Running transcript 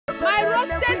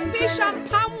roasted fish and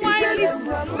palm wine is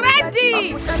ready.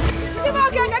 You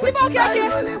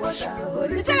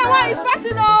tell her why it's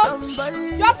passing off.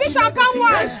 Your fish and palm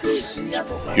wine.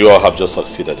 You all have just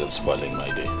succeeded in spoiling my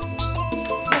day.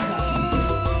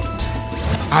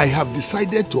 I have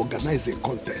decided to organize a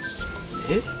contest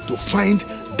to find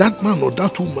that man or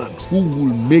that woman who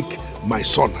will make my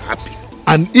son happy.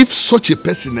 And if such a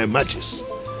person emerges,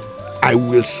 I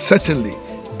will certainly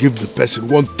give the person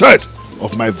 1/3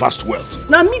 of my vast wealth.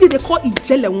 Now me they call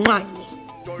Ijele Onny.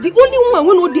 The only one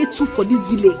we know they two for this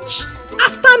village.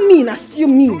 After me, na still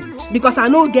me. Because I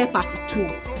know get party too.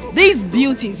 These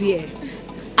beauties here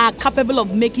are capable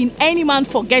of making any man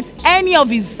forget any of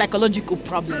his psychological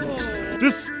problems.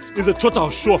 This is a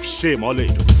total show of shame, Onny.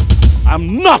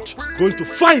 I'm not going to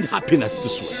find happiness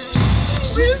this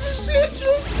way.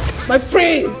 My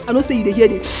friends, I don't say you hear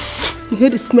the you hear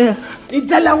the smell.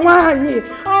 Ijele Onny.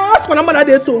 That's when I'm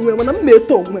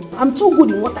too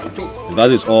good in what I do. If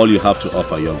that is all you have to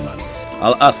offer, young man,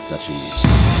 I'll ask that you leave.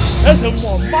 There's a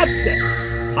more madness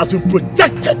has been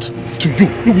projected to you,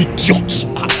 you idiots.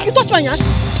 You touch my hand.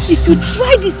 If you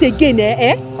try this again,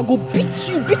 I go beat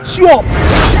you up. I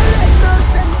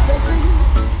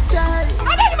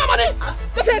don't give my money.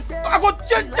 I go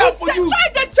change them for you. Try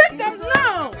to change them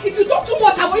now. If you talk too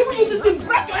much, I will even use this thing to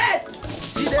break your head.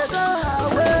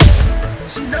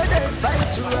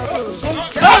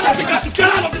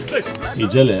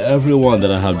 Ijele, everyone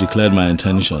that I have declared my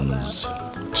intentions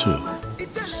to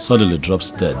suddenly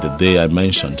drops dead the day I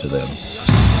mentioned to them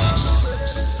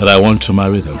that I want to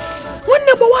marry them. When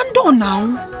number one door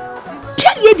now,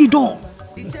 Pierre the door.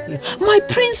 My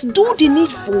prince do the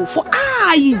needful for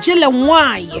Ijele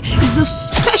Onny is a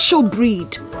special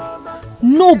breed.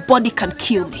 Nobody can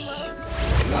kill me.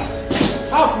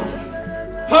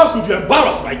 How could you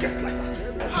embarrass my guest like that?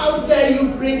 How dare you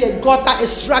bring a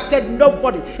gutter-extracted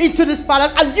nobody into this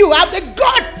palace and you have the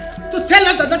guts to tell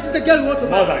us that is the girl you want to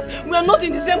marry? We are not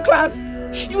in the same class.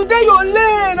 You there your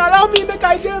lane. Allow me make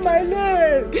I get my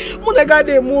lane.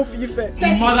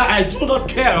 Mother, I do not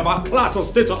care about class or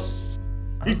status.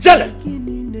 Ijele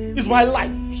is my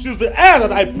life. She's the air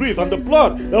that I breathe and the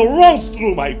blood that runs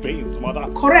through my veins, mother.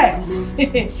 Correct.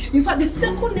 In fact, the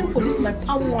second name for this my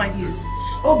palm wine is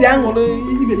Obiango. I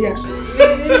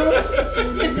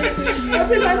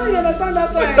know you understand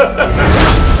that side.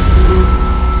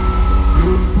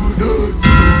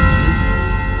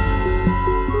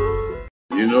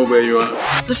 You know where you are?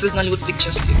 This is Nollywood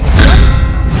Pictures TV.